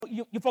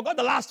you forgot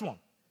the last one.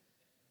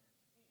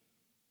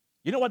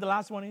 You know what the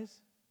last one is?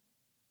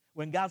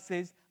 When God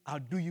says, I'll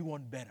do you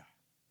one better.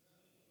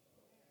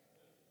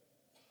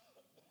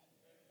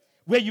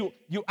 Where you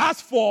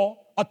ask for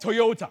a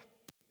Toyota.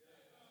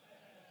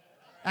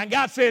 And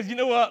God says, you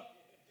know what?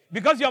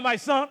 Because you're my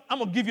son, I'm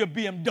going to give you a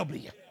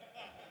BMW.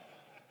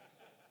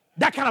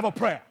 That kind of a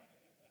prayer.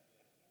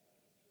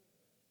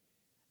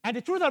 And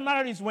the truth of the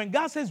matter is, when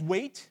God says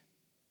wait,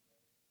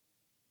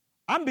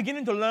 I'm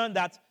beginning to learn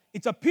that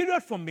it's a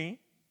period for me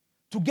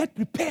to get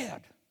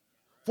prepared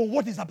for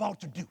what He's about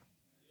to do.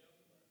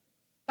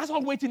 That's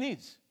all waiting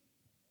is.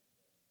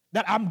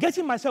 That I'm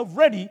getting myself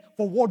ready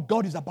for what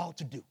God is about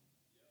to do.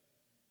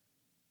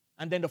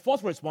 And then the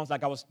fourth response,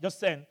 like I was just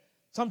saying,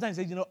 sometimes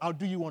says, I'll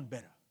do you one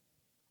better.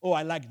 Oh,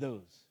 I like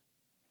those.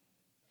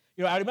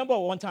 I remember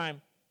one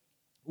time,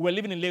 we were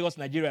living in Lagos,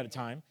 Nigeria at the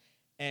time,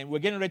 and we're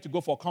getting ready to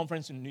go for a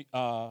conference in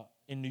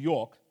New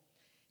York,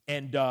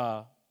 and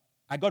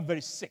I got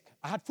very sick.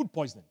 I had food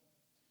poisoning.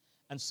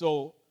 And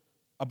so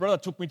a brother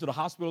took me to the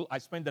hospital. I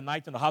spent the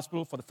night in the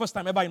hospital for the first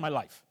time ever in my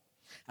life.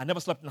 I never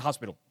slept in the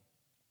hospital.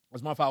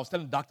 As a matter of fact, I was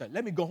telling the doctor,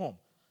 let me go home.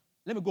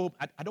 Let me go home.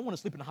 I don't want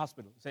to sleep in the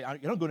hospital. Say,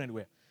 you're not going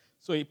anywhere.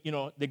 So,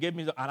 they gave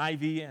me an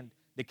IV, and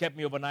they kept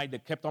me overnight. They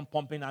kept on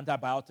pumping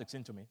antibiotics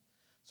into me.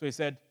 So he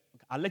said,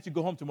 I'll let you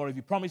go home tomorrow if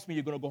you promise me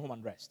you're going to go home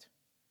and rest.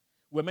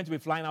 We're meant to be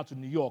flying out to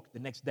New York the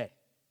next day.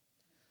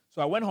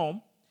 So I went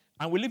home,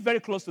 and we live very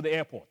close to the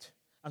airport.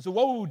 And so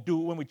what we would do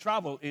when we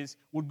travel is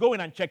we'd go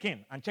in and check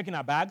in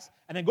our bags,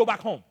 and then go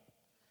back home.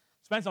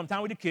 Spend some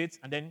time with the kids,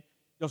 and then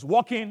just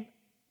walk in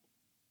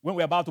when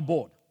we're about to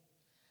board.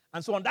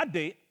 And so on that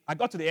day, I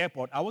got to the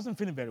airport. I wasn't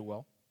feeling very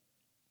well.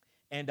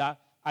 And I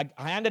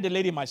handed the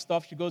lady my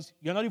stuff. She goes,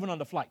 you're not even on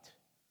the flight.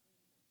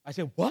 I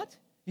said, what?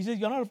 He says,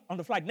 you're not on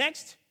the flight.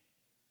 Next.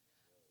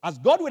 As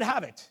God would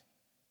have it,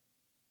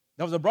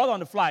 there was a brother on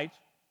the flight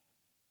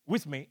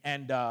with me,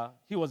 and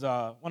he was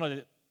one of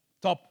the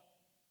top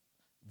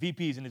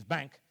VPs in his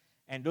bank,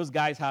 and those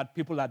guys had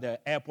people at the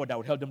airport that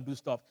would help them do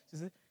stuff. He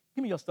said,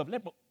 give me your stuff.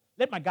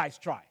 Let my guys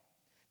try.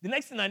 The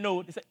next thing I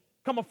know, they said,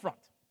 come up front.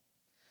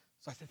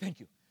 So I said, thank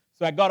you.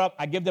 So I got up,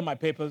 I gave them my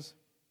papers,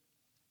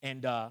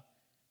 and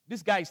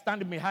this guy is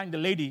standing behind the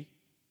lady,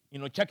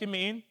 checking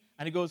me in,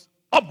 and he goes,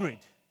 upgrade.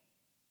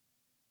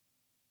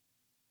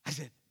 I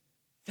said,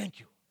 thank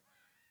you.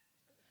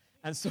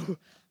 And so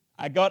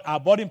I got our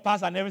boarding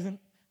pass and everything.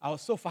 I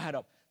was so fired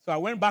up. So I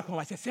went back home.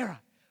 I said, Sarah,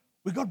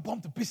 we got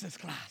bumped to business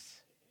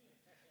class.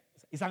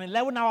 It's an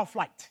 11-hour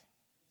flight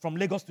from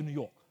Lagos to New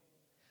York.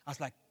 I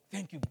was like,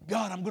 thank you,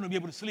 God, I'm going to be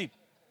able to sleep.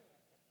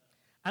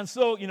 And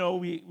so,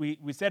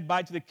 we said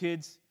bye to the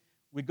kids.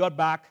 We got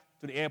back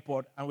to the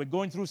airport, and we're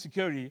going through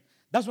security.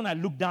 That's when I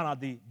looked down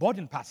at the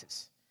boarding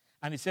passes.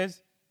 And it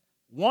says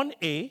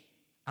 1A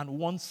and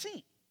 1C.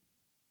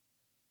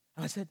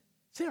 And I said,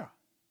 Sarah,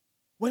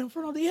 we're in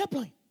front of the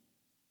airplane.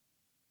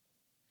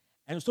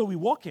 And so we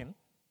walk in.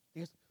 He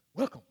goes,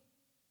 welcome.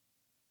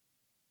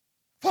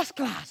 First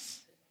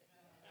class.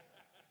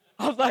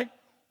 I was like,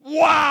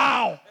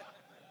 wow.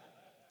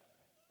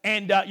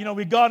 And,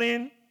 we got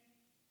in.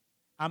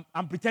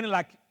 I'm pretending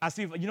like as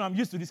if, I'm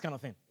used to this kind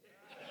of thing.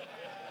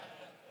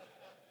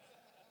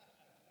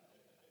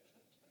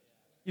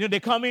 They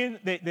come in,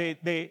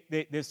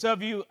 they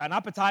serve you an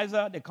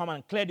appetizer. They come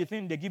and clear the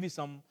thing. They give you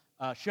some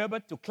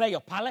sherbet to clear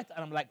your palate.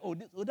 And I'm like,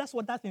 that's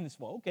what that thing is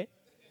for. Okay.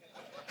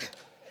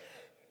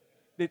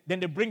 Then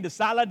they bring the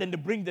salad. Then they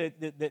bring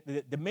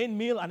the main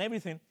meal and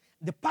everything.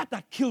 The part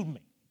that killed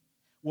me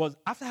was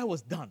after I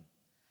was done,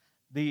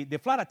 the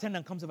flight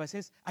attendant comes up and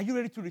says, are you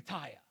ready to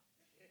retire?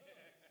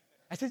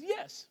 I said,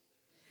 yes.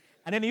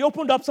 And then he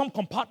opened up some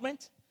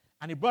compartment,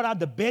 and he brought out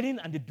the bedding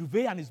and the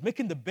duvet, and he's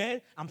making the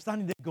bed. I'm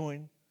standing there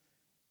going,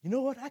 you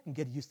know what? I can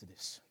get used to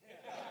this.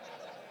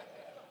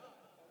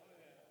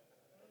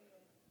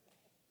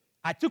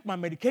 I took my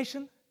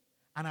medication,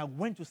 and I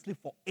went to sleep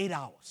for 8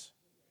 hours.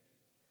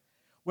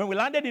 When we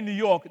landed in New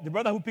York, the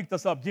brother who picked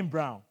us up, Jim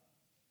Brown,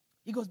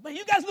 he goes, man,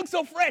 you guys look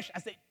so fresh. I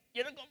said,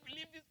 you're not going to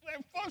believe this. We're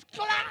in first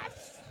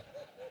class.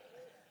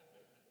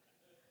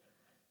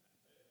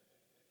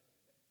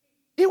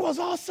 It was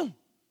awesome.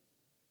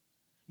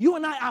 You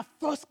and I are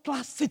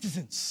first-class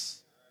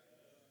citizens.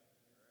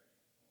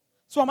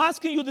 So I'm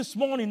asking you this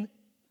morning,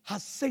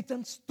 has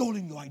Satan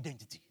stolen your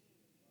identity?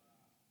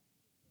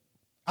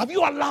 Have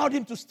you allowed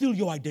him to steal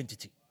your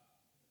identity?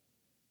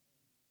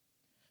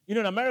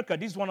 In America,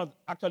 this is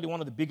actually one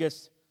of the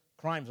biggest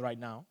crimes right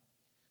now,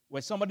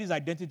 where somebody's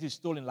identity is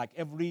stolen like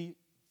every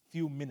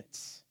few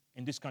minutes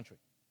in this country.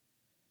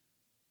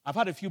 I've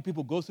had a few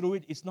people go through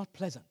it. It's not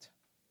pleasant.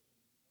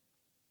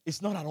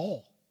 It's not at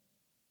all.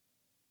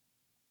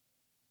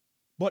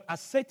 But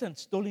has Satan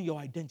stolen your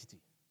identity?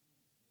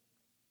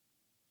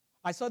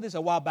 I saw this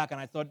a while back, and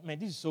I thought, man,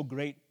 this is so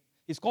great.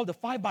 It's called the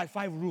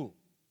 5x5 rule.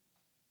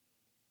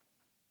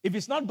 If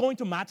it's not going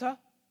to matter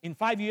in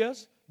 5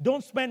 years,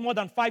 don't spend more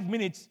than 5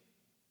 minutes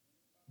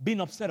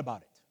being upset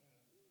about it.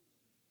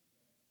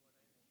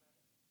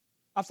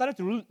 I've started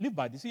to live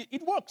by this.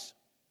 It works.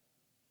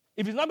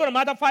 If it's not going to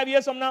matter 5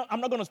 years from now,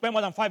 I'm not going to spend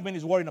more than 5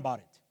 minutes worrying about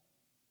it.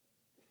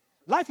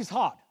 Life is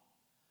hard.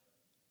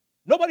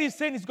 Nobody is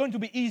saying it's going to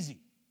be easy.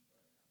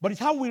 But it's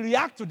how we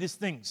react to these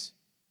things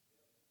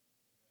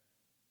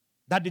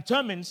that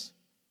determines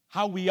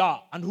how we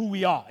are and who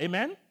we are.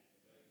 Amen?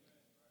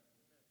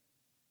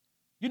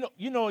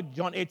 You know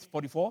John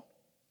 8:44?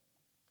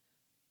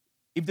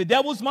 If the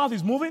devil's mouth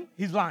is moving,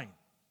 he's lying.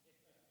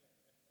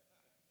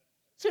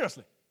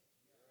 Seriously.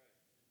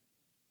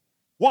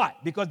 Why?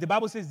 Because the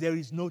Bible says there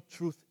is no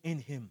truth in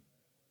him.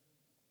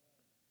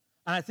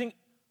 And I think,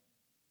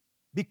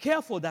 be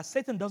careful that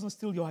Satan doesn't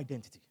steal your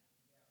identity.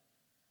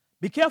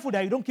 Be careful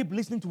that you don't keep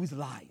listening to his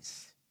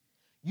lies.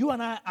 You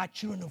and I are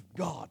children of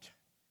God.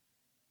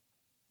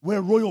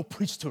 We're royal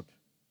priesthood.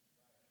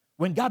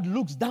 When God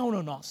looks down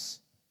on us,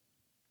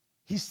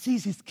 he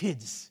sees his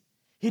kids.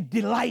 He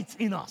delights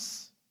in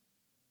us.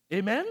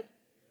 Amen?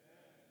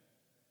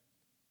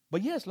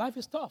 But yes, life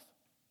is tough.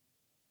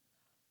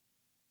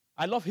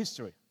 I love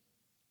history.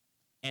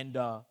 And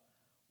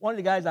one of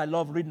the guys I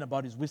love reading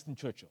about is Winston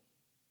Churchill.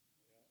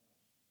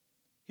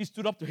 He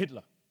stood up to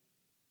Hitler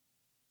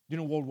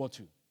during World War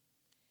II.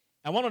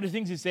 And one of the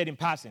things he said in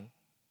passing,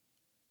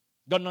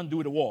 got nothing to do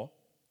with the war,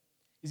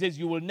 he says,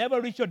 you will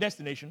never reach your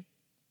destination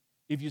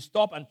if you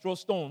stop and throw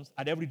stones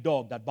at every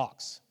dog that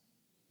barks.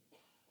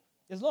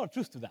 There's a lot of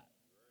truth to that.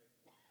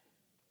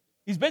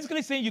 He's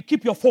basically saying you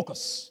keep your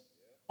focus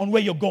on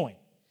where you're going.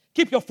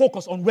 Keep your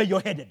focus on where you're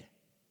headed.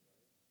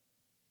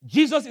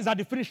 Jesus is at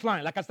the finish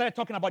line, like I started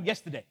talking about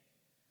yesterday.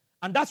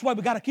 And that's why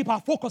we got to keep our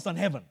focus on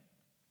heaven.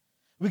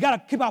 We got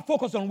to keep our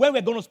focus on where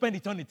we're going to spend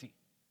eternity.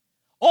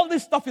 All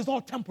this stuff is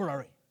all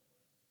temporary.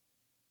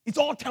 It's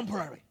all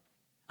temporary.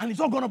 And it's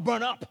all going to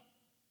burn up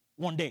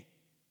one day.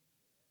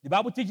 The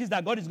Bible teaches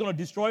that God is going to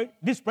destroy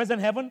this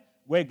present heaven,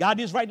 where God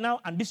is right now,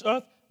 and this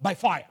earth by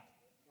fire.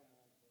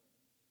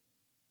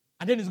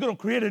 And then he's going to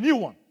create a new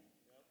one,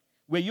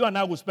 where you and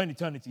I will spend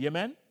eternity.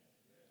 Amen?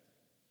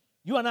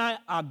 You and I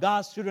are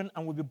God's children,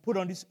 and we'll be put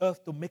on this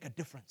earth to make a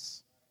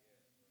difference.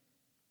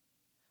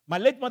 My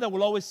late mother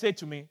will always say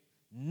to me,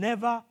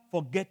 never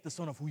forget the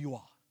son of who you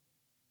are.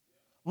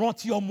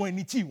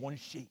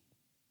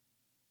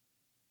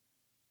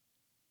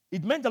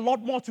 It meant a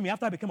lot more to me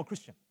after I became a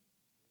Christian.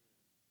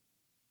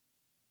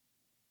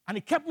 And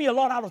it kept me a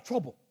lot out of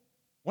trouble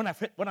when I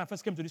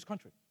first came to this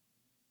country.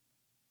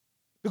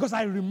 Because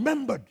I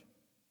remembered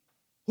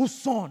whose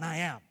son I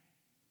am.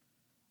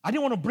 I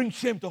didn't want to bring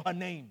shame to her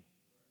name.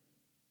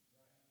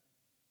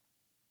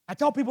 I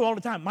tell people all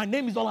the time, my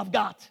name is all I've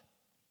got.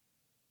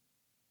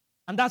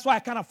 And that's why I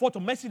can't afford to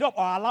mess it up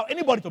or allow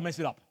anybody to mess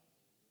it up.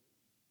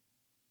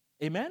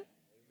 Amen? Amen?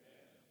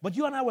 But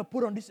you and I were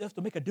put on this earth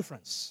to make a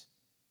difference.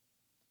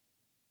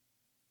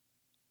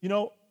 You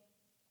know,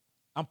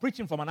 I'm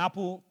preaching from an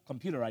Apple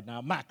computer right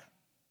now, Mac.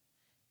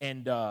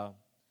 And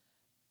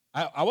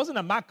I wasn't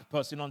a Mac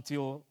person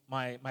until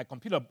my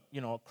computer,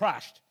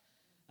 crashed.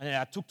 And then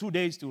I took 2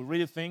 days to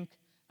really think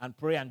and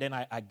pray, and then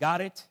I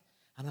got it.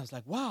 And I was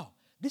like, wow,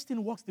 this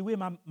thing works the way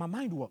my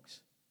mind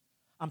works.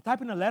 I'm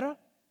typing a letter,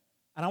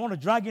 and I want to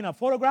drag in a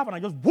photograph, and I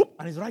just whoop,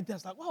 and it's right there.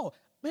 It's like, wow,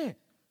 man,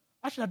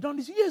 I should have done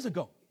this years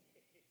ago.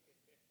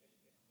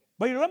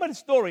 But you remember the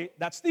story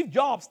that Steve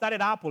Jobs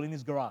started Apple in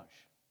his garage.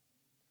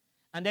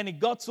 And then it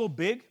got so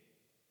big,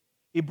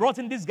 he brought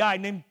in this guy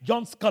named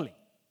John Scully.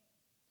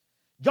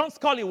 John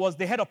Scully was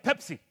the head of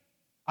Pepsi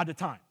at the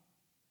time.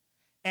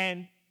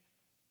 And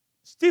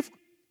Steve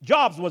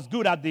Jobs was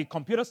good at the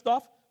computer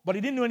stuff, but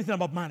he didn't know anything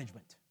about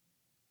management.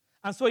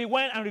 And so he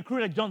went and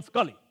recruited John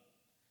Scully.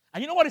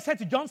 And you know what he said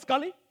to John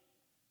Scully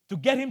to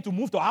get him to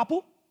move to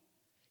Apple?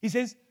 He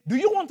says, do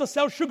you want to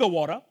sell sugar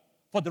water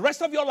for the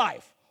rest of your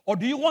life, or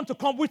do you want to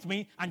come with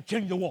me and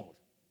change the world?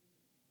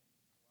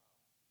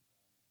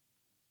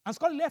 And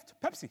Scully left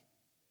Pepsi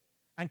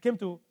and came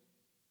to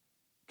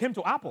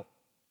Apple.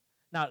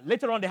 Now,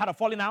 later on, they had a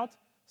falling out.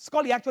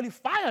 Scully actually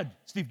fired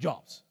Steve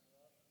Jobs.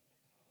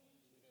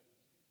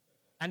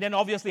 And then,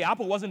 obviously,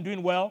 Apple wasn't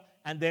doing well,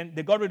 and then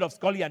they got rid of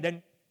Scully, and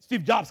then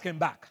Steve Jobs came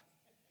back.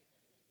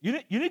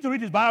 You need to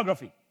read his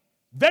biography.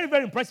 Very,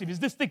 very impressive. It's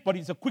this thick, but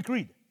it's a quick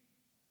read.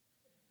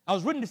 I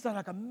was reading this stuff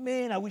like,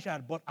 man, I wish I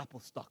had bought Apple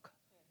stock.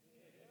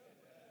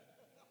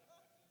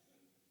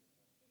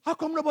 How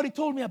come nobody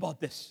told me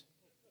about this?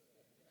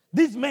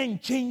 These men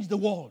changed the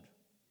world.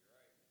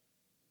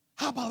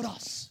 How about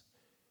us?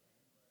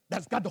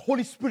 That's got the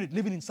Holy Spirit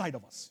living inside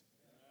of us.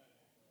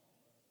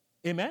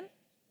 Amen?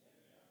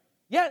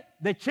 Yeah,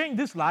 they changed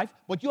this life,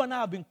 but you and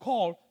I have been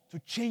called to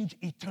change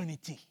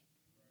eternity.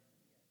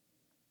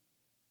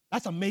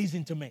 That's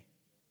amazing to me.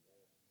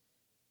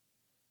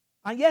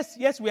 And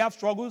yes, we have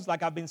struggles,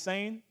 like I've been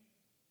saying.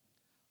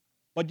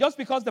 But just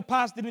because the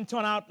past didn't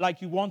turn out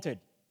like you wanted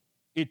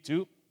it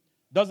to,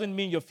 doesn't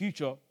mean your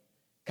future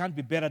can't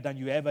be better than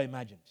you ever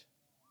imagined.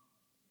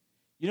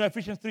 You know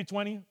Ephesians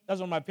 3:20?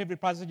 That's one of my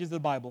favorite passages of the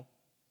Bible.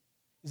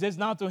 It says,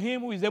 now to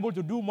him who is able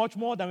to do much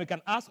more than we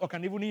can ask or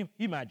can even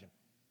imagine.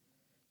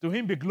 To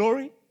him be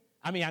glory,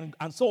 and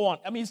so on.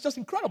 It's just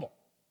incredible.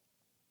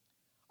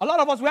 A lot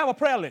of us, we have a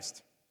prayer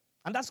list,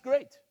 and that's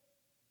great.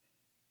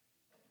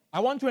 I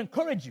want to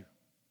encourage you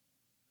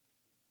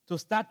to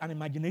start an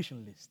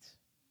imagination list.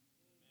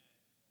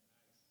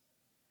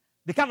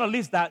 The kind of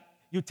list that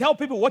you tell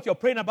people what you're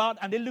praying about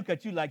and they look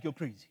at you like you're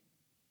crazy.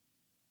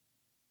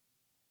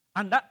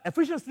 And that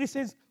Ephesians 3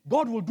 says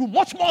God will do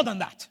much more than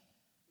that.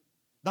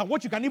 Than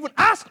what you can even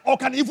ask or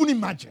can even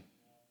imagine.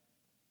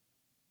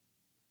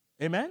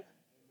 Amen?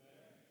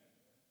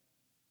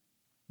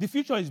 The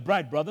future is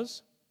bright,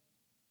 brothers.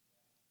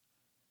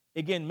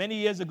 Again, many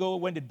years ago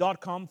when the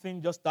dot-com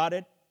thing just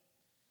started,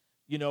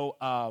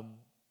 a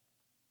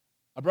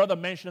brother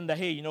mentioned that,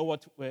 hey, you know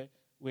what,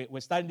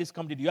 we're starting this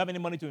company. Do you have any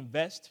money to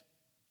invest?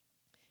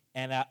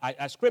 And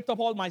I scraped up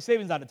all my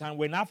savings at the time.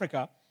 We're in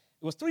Africa.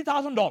 It was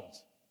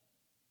 $3,000.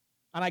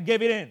 And I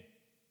gave it in.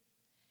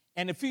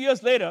 And a few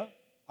years later,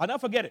 I'll never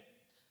forget it.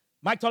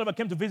 Mike Tolliver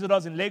came to visit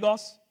us in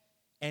Lagos.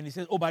 And he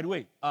said, oh, by the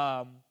way,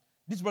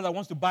 this brother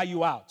wants to buy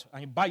you out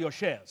and buy your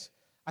shares.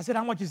 I said,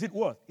 how much is it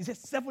worth? He said,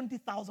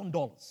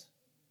 $70,000.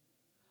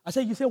 I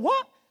said, you say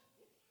what?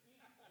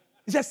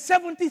 He said,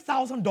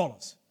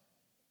 $70,000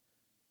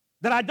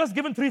 that I just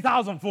given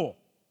 $3,000 for,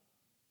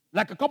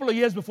 like a couple of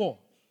years before.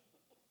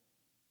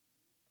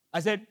 I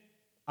said,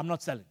 I'm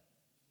not selling.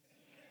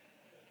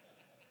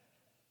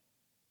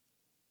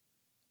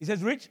 He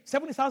says, Rich,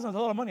 $70,000 is a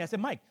lot of money. I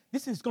said, Mike,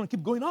 this is going to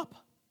keep going up.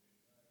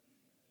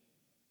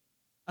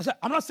 I said,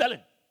 I'm not selling.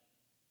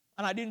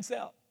 And I didn't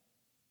sell.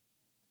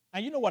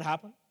 And you know what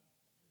happened?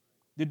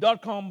 The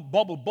dot-com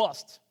bubble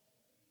bust.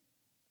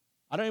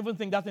 I don't even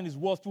think that thing is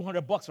worth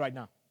 $200 right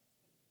now.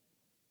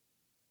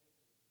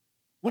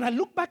 When I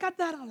look back at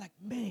that, I'm like,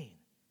 man,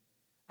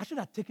 I should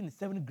have taken the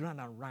 70 grand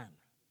and ran.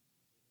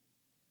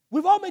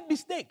 We've all made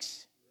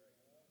mistakes.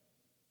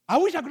 I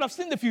wish I could have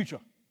seen the future.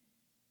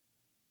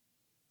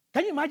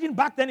 Can you imagine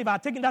back then if I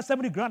had taken that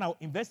 70 grand and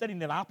invested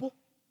in an Apple?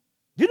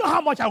 Do you know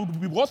how much I would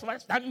be worth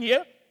standing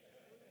here?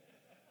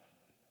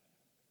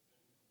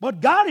 But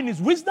God in his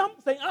wisdom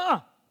saying,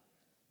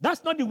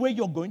 that's not the way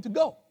you're going to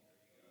go.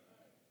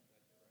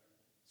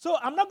 So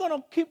I'm not going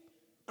to keep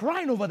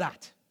crying over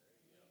that.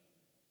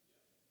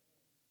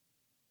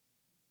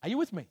 Are you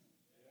with me?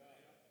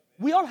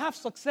 We all have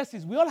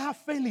successes. We all have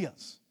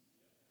failures.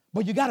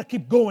 But you got to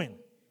keep going.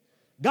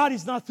 God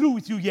is not through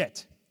with you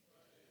yet.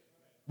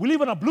 We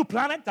live on a blue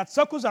planet that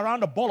circles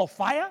around a ball of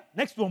fire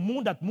next to a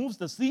moon that moves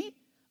the sea,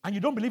 and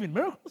you don't believe in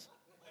miracles?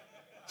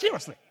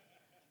 Seriously.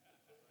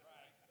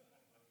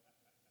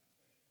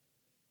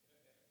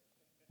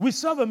 We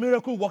serve a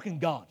miracle-working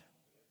God.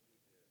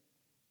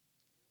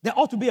 There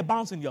ought to be a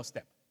bounce in your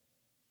step.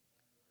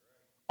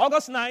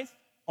 August 9th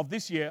of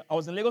this year, I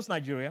was in Lagos,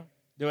 Nigeria.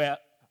 They were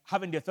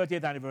having their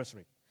 30th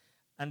anniversary.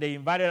 And they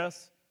invited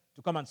us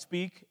to come and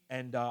speak.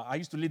 And I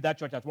used to lead that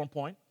church at one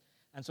point.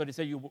 And so they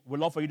said, we'd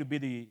love for you to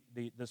be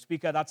the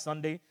speaker that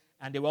Sunday.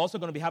 And they were also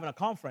going to be having a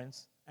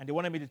conference. And they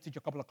wanted me to teach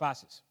a couple of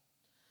classes.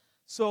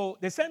 So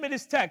they sent me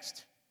this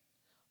text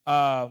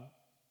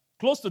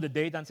close to the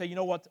date and said, you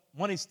know what,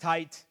 money's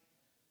tight.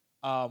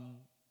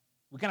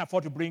 We can't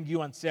afford to bring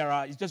you and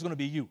Sarah. It's just going to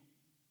be you.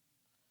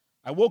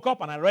 I woke up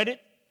and I read it.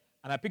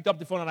 And I picked up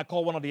the phone and I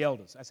called one of the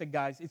elders. I said,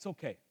 guys, it's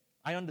okay.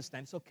 I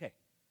understand. It's okay.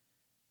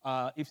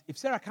 If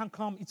Sarah can't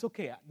come, it's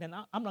okay. Then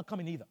I'm not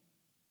coming either.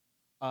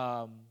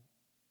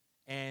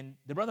 And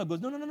the brother goes,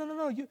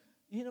 no.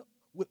 You know,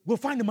 we'll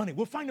find the money.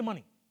 We'll find the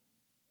money.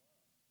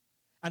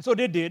 And so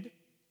they did.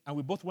 And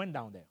we both went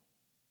down there.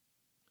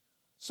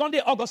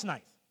 Sunday, August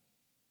 9th,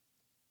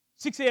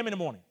 6 a.m. in the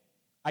morning.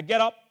 I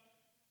get up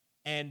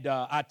and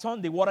I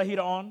turn the water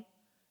heater on.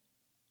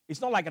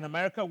 It's not like in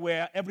America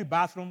where every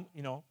bathroom,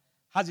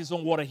 has its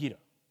own water heater.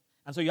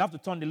 And so you have to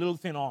turn the little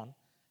thing on.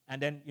 And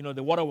then,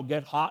 the water will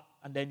get hot.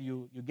 And then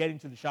you get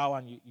into the shower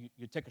and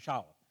you take a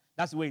shower.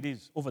 That's the way it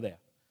is over there.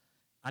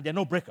 And there are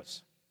no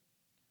breakers.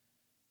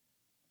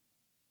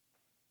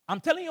 I'm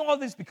telling you all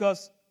this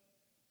because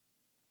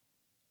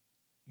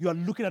you are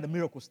looking at a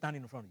miracle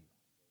standing in front of you.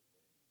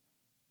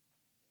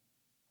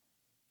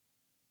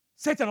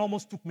 Satan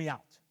almost took me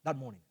out that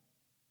morning.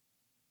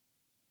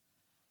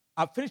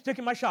 I finished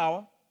taking my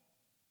shower.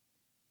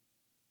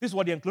 This is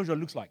what the enclosure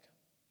looks like.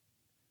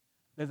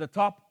 There's a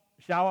top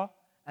shower,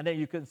 and then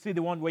you can see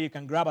the one where you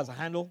can grab as a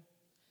handle.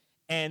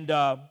 And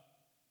I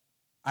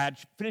had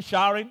finished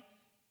showering,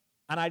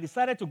 and I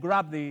decided to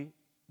grab the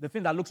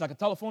thing that looks like a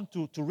telephone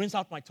to rinse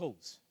out my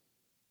toes.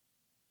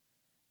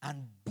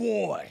 And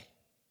boy,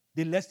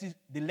 the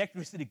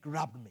electricity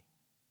grabbed me.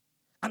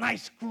 And I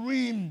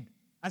screamed.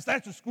 I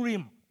started to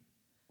scream.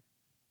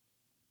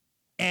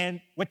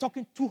 And we're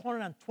talking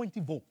 220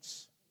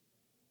 volts.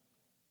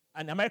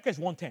 And America is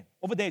 110.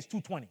 Over there is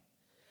 220.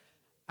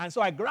 And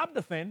so I grabbed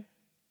the thing,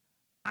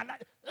 and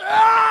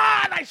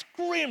I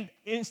screamed.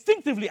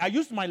 Instinctively, I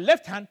used my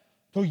left hand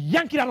to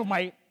yank it out of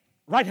my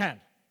right hand.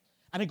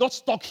 And it got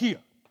stuck here.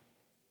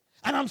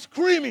 And I'm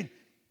screaming.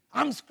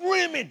 I'm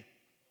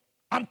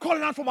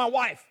calling out for my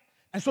wife.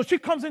 And so she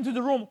comes into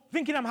the room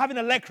thinking I'm having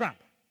a leg cramp.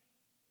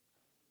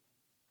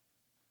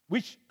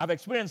 Which I've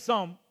experienced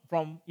some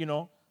from,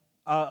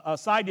 a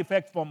side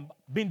effect from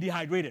being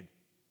dehydrated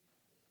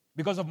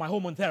because of my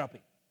hormone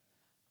therapy.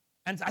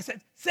 And I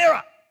said,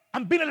 Sarah,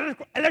 I'm being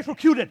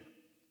electrocuted.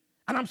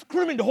 And I'm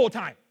screaming the whole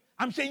time.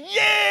 I'm saying,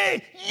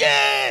 yay,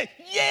 yay,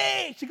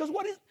 yay. She goes,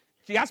 what is?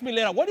 She asked me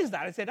later, what is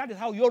that? I said, that is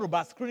how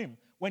Yoruba scream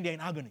when they're in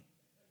agony.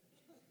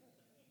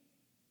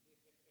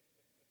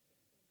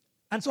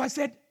 And so I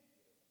said,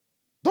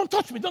 don't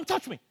touch me, don't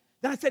touch me.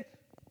 Then I said,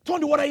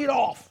 turn the water heater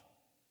off.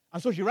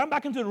 And so she ran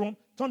back into the room,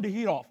 turned the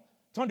heat off,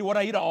 turned the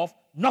water heater off,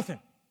 nothing.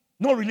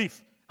 No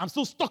relief. I'm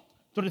still stuck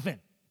to the thing.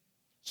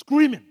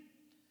 Screaming.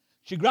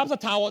 She grabs a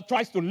towel,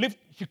 tries to lift,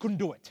 she couldn't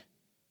do it.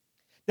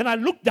 Then I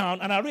looked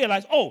down and I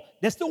realized, oh,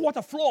 there's still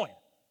water flowing.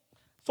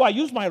 So I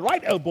used my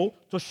right elbow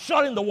to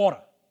shut in the water.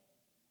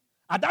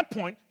 At that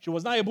point, she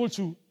was not able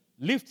to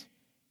lift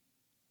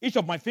each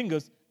of my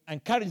fingers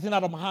and carry the thing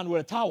out of my hand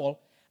with a towel.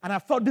 And I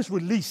felt this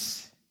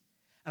release.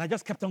 And I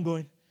just kept on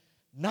going,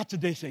 not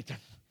today, Satan.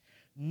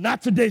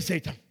 Not today,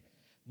 Satan.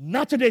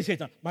 Not today,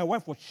 Satan. My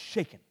wife was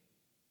shaking.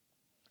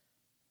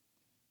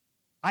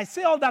 I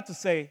say all that to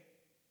say,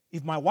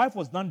 if my wife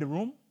was not in the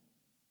room,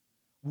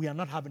 we are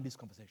not having this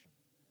conversation.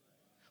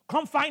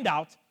 Come find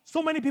out,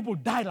 so many people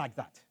died like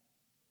that.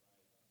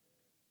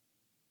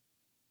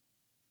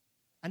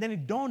 And then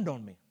it dawned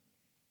on me.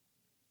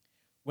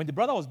 When the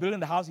brother was building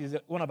the house, he's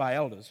one of our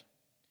elders.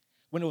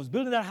 When he was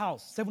building that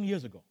house 7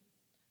 years ago,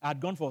 I had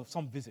gone for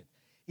some visit.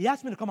 He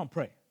asked me to come and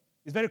pray.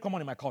 It's very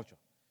common in my culture.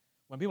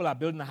 When people are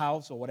building a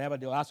house or whatever,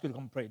 they'll ask you to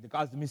come and pray.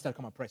 They'll ask the minister to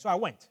come and pray. So I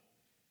went.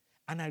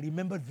 And I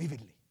remembered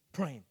vividly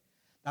praying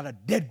that a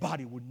dead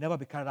body would never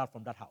be carried out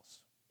from that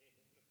house.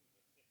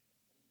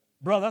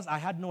 Brothers, I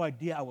had no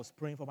idea I was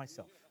praying for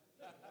myself.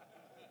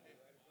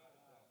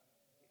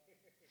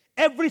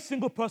 Every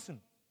single person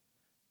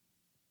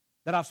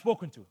that I've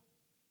spoken to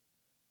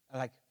are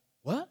like,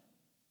 what?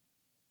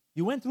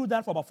 You went through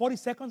that for about 40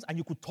 seconds and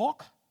you could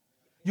talk?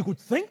 You could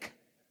think?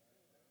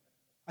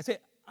 I say,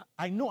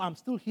 I know I'm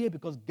still here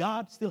because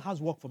God still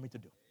has work for me to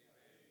do.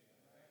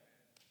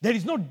 There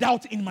is no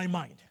doubt in my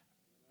mind.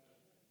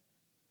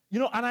 You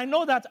know, and I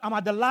know that I'm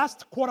at the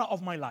last quarter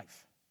of my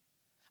life.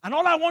 And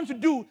all I want to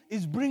do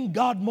is bring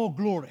God more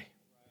glory.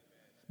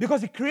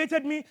 Because He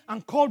created me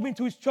and called me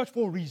into His church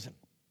for a reason.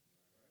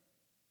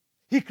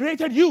 He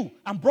created you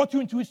and brought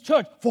you into His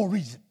church for a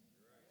reason.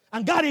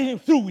 And God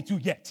isn't through with you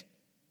yet.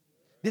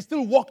 There's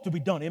still work to be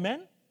done.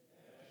 Amen?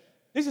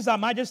 This is Her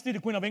Majesty, the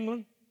Queen of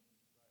England.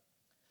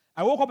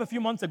 I woke up a few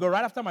months ago,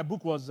 right after my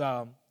book was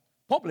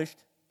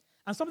published,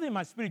 and something in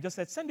my spirit just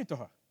said, send it to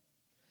her.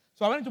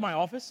 So I went into my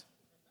office.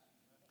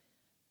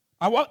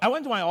 I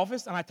went to my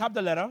office, and I tapped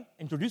the letter,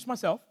 introduced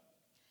myself,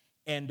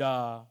 and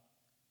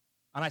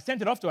I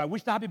sent it off to her. I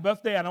wished her happy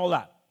birthday and all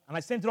that. And I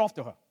sent it off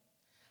to her.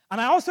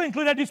 And I also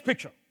included this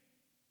picture.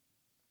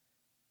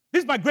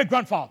 This is my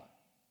great-grandfather,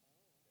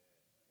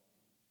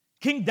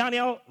 King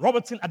Daniel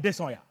Robertson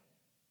Adesoya.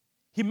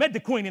 He met the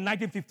Queen in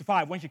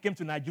 1955 when she came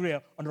to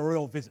Nigeria on a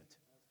royal visit.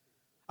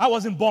 I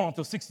wasn't born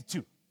until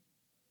 1962.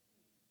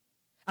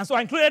 And so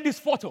I included this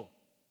photo,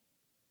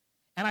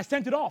 and I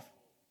sent it off.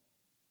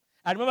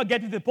 I remember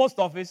getting to the post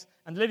office,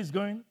 and the lady's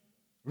going,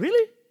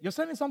 really? You're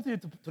sending something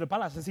to the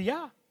palace? I said,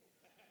 yeah.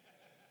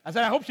 I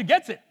said, I hope she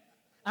gets it.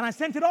 And I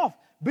sent it off.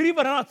 Believe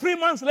it or not, 3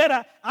 months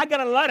later, I got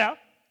a letter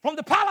from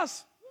the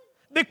palace.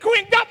 The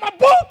Queen got my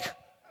book.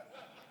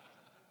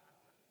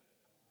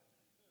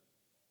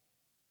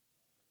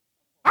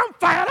 I'm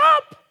fired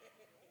up.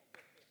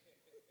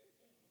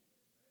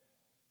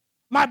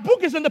 My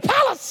book is in the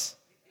palace.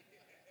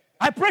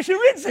 I pray she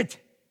reads it.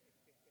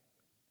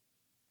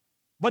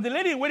 But the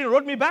lady in waiting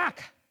wrote me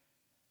back.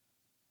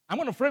 I'm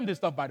going to frame this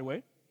stuff, by the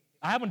way.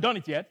 I haven't done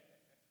it yet,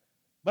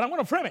 but I'm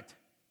going to frame it.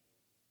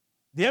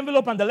 The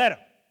envelope and the letter.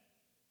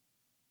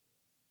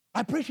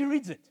 I pray she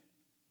reads it.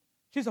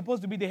 She's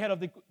supposed to be the head of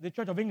the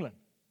Church of England.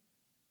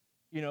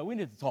 You know, we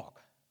need to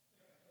talk.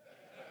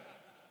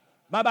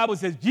 My Bible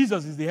says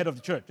Jesus is the head of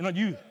the church, not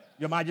you,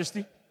 Your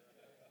Majesty.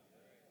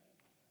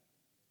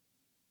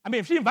 I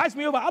mean, if she invites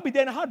me over, I'll be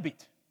there in a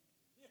heartbeat.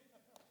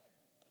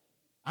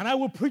 And I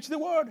will preach the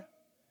word.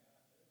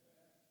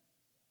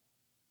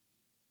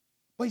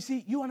 But you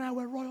see, you and I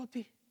were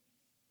royalty.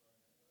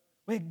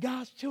 We're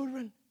God's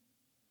children.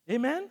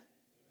 Amen?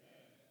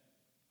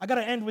 I got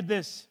to end with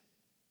this.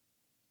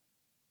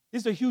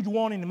 This is a huge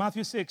warning in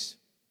Matthew 6.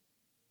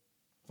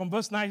 From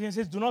verse 19, it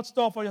says, do not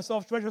store for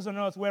yourselves treasures on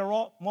earth where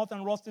moth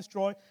and rust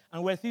destroy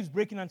and where thieves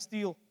break in and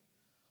steal.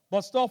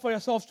 But store for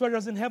yourselves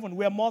treasures in heaven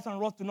where moth and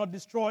rust do not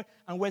destroy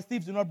and where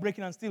thieves do not break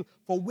in and steal.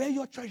 For where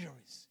your treasure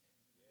is,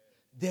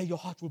 there your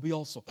heart will be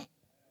also.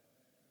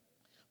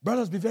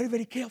 Brothers, be very,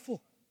 very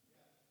careful.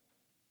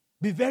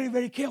 Be very,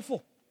 very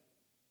careful.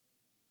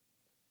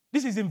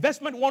 This is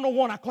investment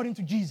 101 according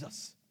to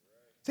Jesus.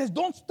 It says,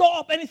 don't store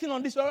up anything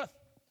on this earth.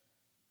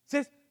 It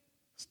says,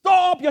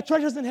 store up your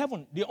treasures in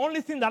heaven. The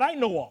only thing that I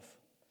know of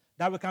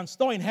that we can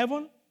store in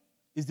heaven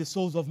is the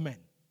souls of men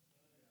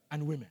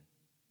and women.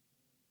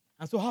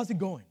 And so how's it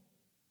going?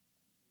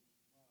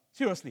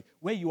 Seriously,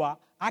 where you are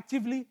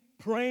actively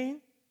praying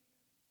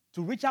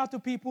to reach out to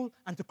people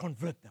and to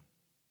convert them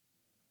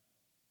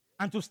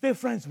and to stay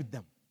friends with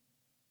them.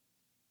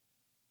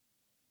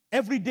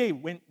 Every day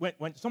when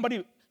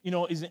somebody,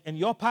 is in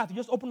your path, you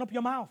just open up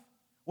your mouth.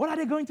 What are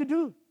they going to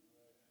do?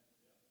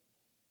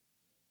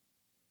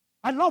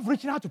 I love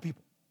reaching out to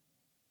people.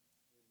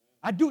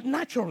 I do it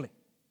naturally.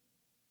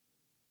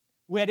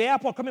 We're at the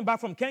airport coming back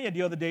from Kenya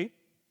the other day,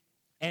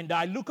 and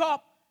I look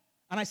up,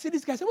 and I see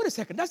this guy. I said, wait a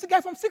second, that's the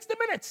guy from 60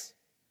 Minutes.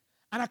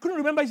 And I couldn't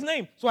remember his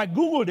name, so I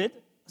Googled it.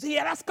 I said,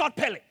 yeah, that's Scott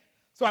Pelley.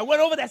 So I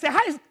went over there and said,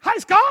 hi,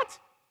 Scott.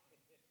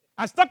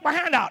 I stuck my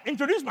hand out,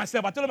 introduced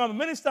myself. I told him I'm a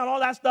minister and all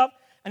that stuff.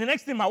 And the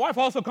next thing, my wife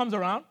also comes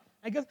around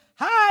and goes,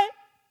 hi,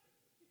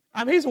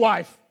 I'm his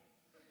wife.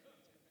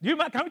 Do you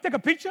mind? Can we take a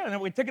picture? And then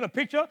we're taking a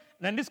picture.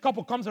 And then this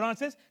couple comes around and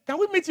says, can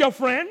we meet your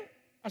friend?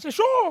 I said,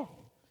 sure.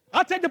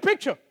 I'll take the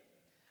picture.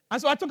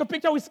 And so I took a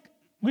picture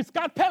with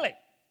Scott Pelley.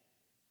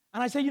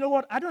 And I said, you know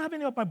what? I don't have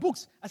any of my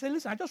books. I said,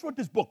 listen, I just wrote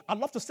this book. I'd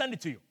love to send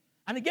it to you.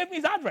 And he gave me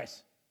his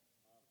address.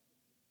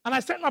 And I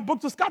sent my book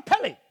to Scott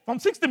Pelley from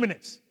 60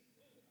 Minutes.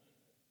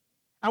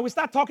 And we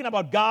start talking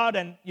about God,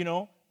 and, you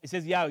know, he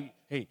says, yeah,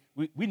 hey,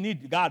 we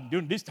need God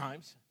during these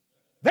times.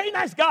 Very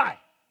nice guy.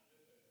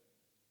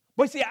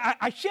 But see,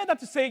 I share that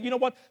to say, you know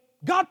what?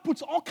 God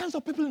puts all kinds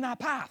of people in our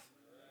path.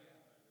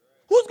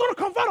 Who's going to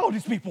convert all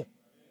these people?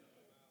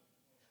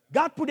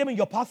 God put them in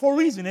your path for a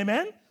reason,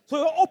 amen? So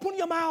you open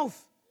your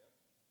mouth.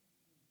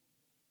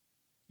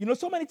 You know,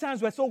 so many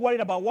times we're so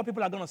worried about what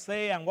people are going to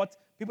say and what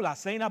people are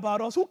saying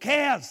about us. Who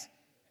cares?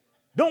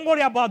 Don't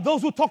worry about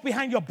those who talk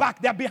behind your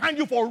back. They're behind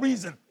you for a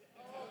reason.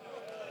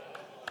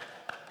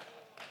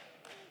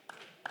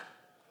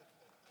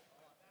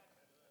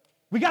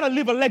 We got to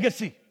leave a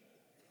legacy.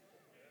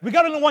 We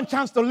got only one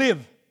chance to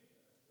live.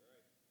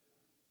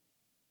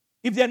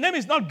 If their name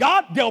is not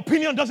God, their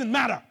opinion doesn't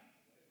matter.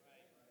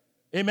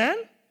 Amen?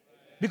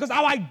 Because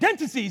our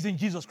identity is in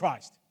Jesus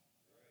Christ.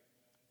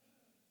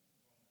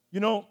 You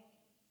know,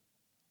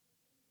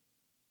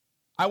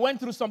 I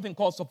went through something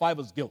called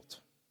survivor's guilt.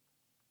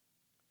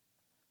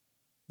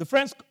 The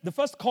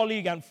first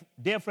colleague and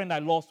dear friend I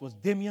lost was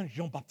Damien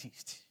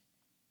Jean-Baptiste.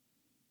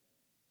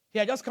 He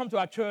had just come to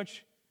our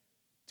church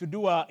to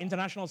do an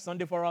international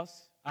Sunday for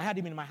us. I had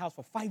him in my house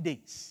for 5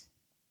 days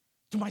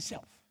to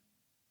myself.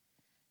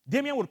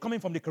 Damien would come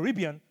in from the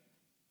Caribbean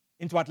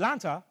into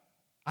Atlanta,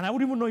 and I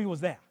wouldn't even know he was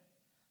there.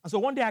 And so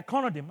one day I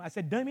cornered him. I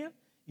said, Damien,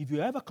 if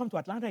you ever come to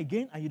Atlanta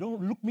again and you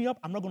don't look me up,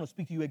 I'm not going to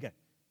speak to you again.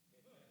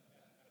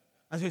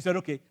 And so he said,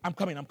 okay, I'm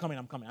coming.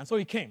 And so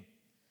he came.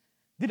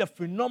 Did a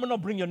phenomenal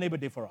Bring Your Neighbor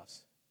Day for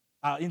us.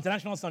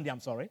 International Sunday, I'm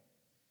sorry.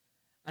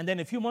 And then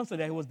a few months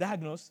later, he was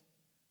diagnosed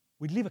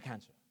with liver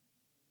cancer.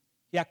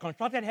 He had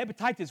contracted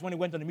hepatitis when he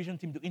went on the mission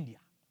team to India.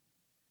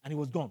 And he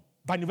was gone.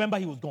 By November,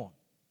 he was gone.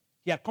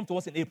 He had come to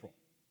us in April.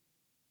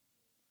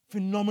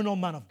 Phenomenal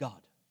man of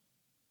God.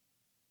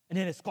 And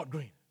then there's Scott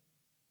Green.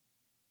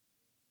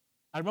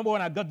 I remember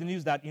when I got the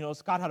news that,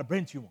 Scott had a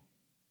brain tumor.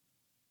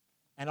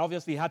 And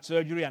obviously he had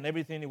surgery and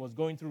everything. He was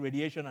going through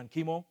radiation and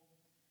chemo.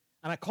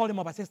 And I called him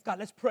up. I said, Scott,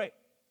 let's pray.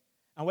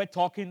 And we're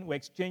talking, we're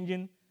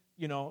exchanging,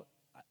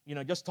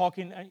 just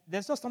talking. And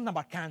there's just something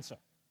about cancer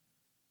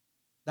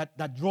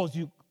that draws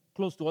you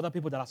close to other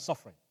people that are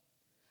suffering.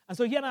 And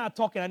so he and I are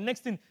talking, and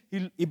next thing,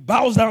 he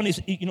bows down,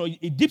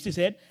 he dips his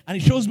head,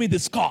 and he shows me the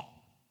scar.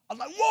 I was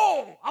like,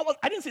 whoa!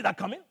 I didn't see that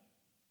coming.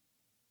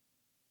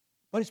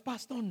 But it's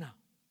passed on now.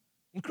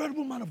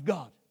 Incredible man of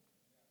God.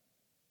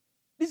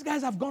 These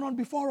guys have gone on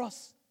before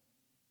us.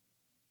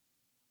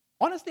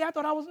 Honestly, I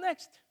thought I was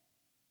next.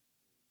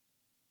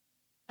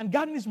 And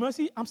God in His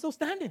mercy, I'm still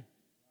standing.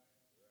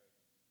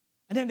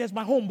 And then there's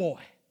my homeboy,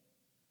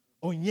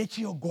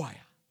 Onyechi Ogwaya.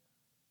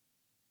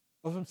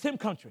 We're from the same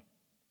country.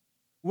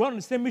 We were on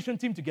the same mission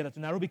team together to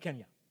Nairobi,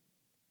 Kenya.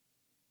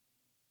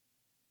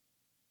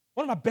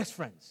 One of my best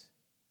friends.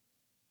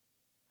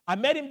 I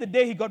met him the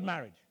day he got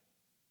married.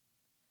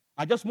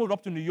 I just moved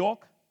up to New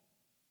York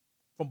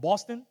from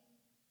Boston,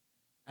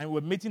 and we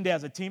were meeting there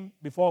as a team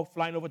before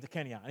flying over to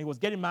Kenya. And he was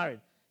getting married.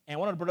 And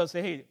one of the brothers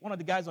said, hey, one of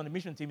the guys on the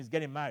mission team is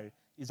getting married.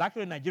 He's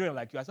actually Nigerian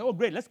like you. I said, oh,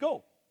 great, let's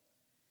go.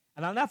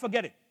 And I'll never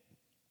forget it.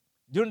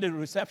 During the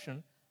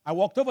reception, I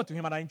walked over to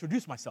him and I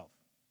introduced myself.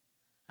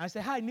 I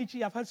said, hi,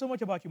 Nietzsche, I've heard so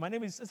much about you. My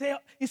name is,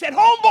 he said,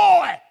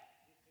 homeboy.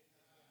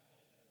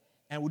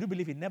 And would you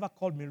believe he never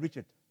called me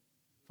Richard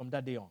from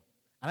that day on?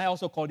 And I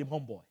also called him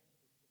homeboy.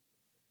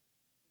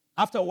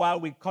 After a while,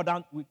 we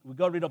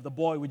got rid of the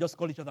boy. We just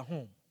called each other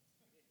home.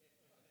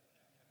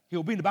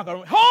 He'll be in the back of the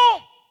room,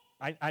 home!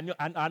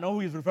 I know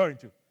who he's referring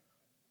to.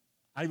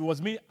 And if it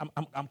was me,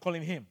 I'm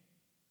calling him.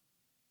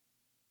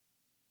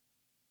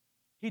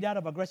 He died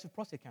of aggressive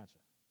prostate cancer.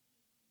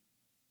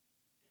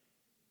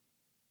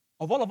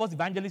 Of all of us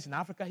evangelists in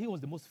Africa, he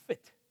was the most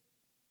fit.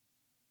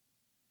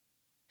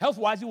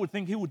 Health-wise, you would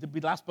think he would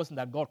be the last person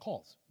that God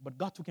calls. But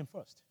God took him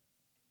first.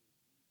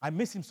 I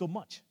miss him so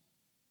much.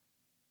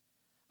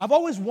 I've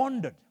always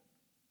wondered,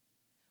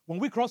 when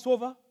we cross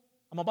over,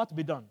 I'm about to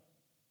be done.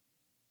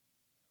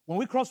 When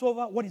we cross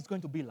over, what it's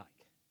going to be like.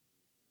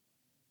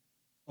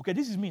 Okay,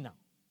 this is me now.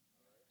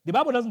 The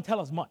Bible doesn't tell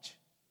us much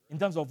in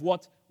terms of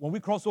when we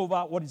cross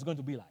over, what it's going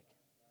to be like.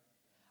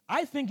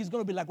 I think it's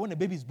going to be like when a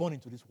baby is born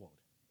into this world,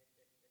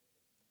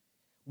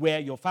 where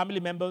your family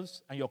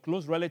members and your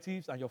close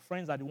relatives and your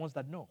friends are the ones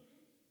that know.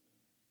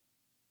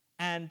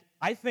 And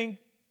I think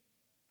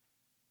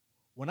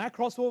when I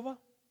cross over,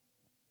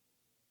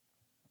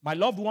 my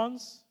loved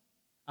ones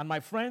and my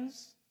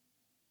friends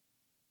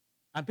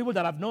and people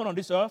that I've known on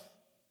this earth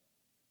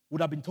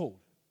would have been told.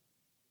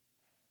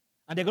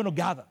 And they're going to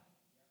gather.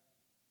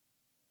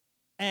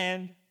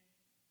 And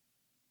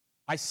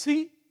I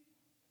see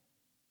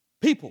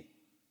people,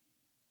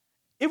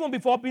 even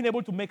before being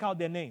able to make out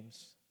their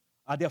names,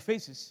 their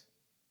faces,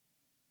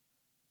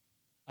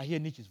 I hear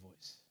Nietzsche's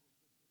voice.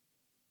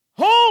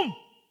 Home!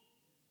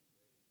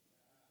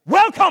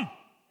 Welcome!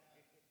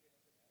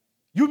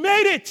 You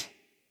made it!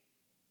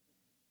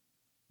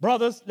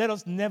 Brothers, let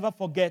us never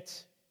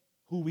forget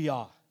who we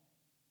are.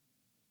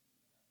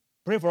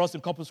 Pray for us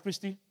in Corpus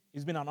Christi.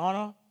 It's been an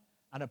honor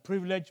and a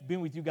privilege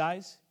being with you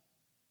guys.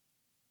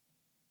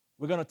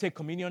 We're going to take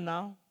communion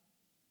now.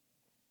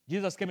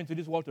 Jesus came into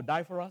this world to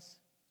die for us.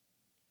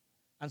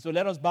 And so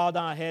let us bow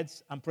down our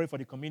heads and pray for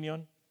the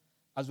communion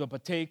as we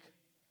partake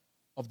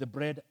of the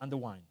bread and the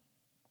wine.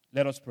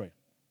 Let us pray.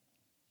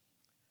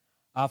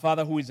 Our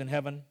Father who is in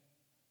heaven,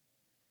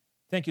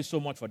 thank you so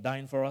much for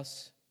dying for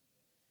us.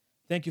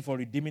 Thank you for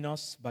redeeming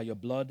us by your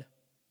blood.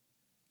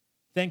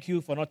 Thank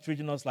you for not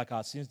treating us like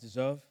our sins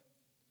deserve.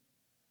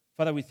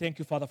 Father, we thank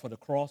you, Father, for the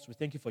cross. We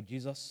thank you for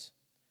Jesus.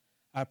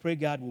 I pray,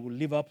 God, we will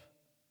live up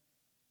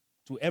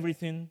to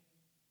everything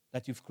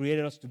that you've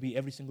created us to be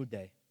every single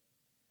day.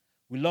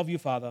 We love you,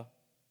 Father.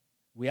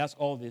 We ask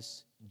all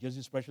this in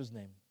Jesus' precious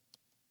name.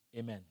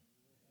 Amen.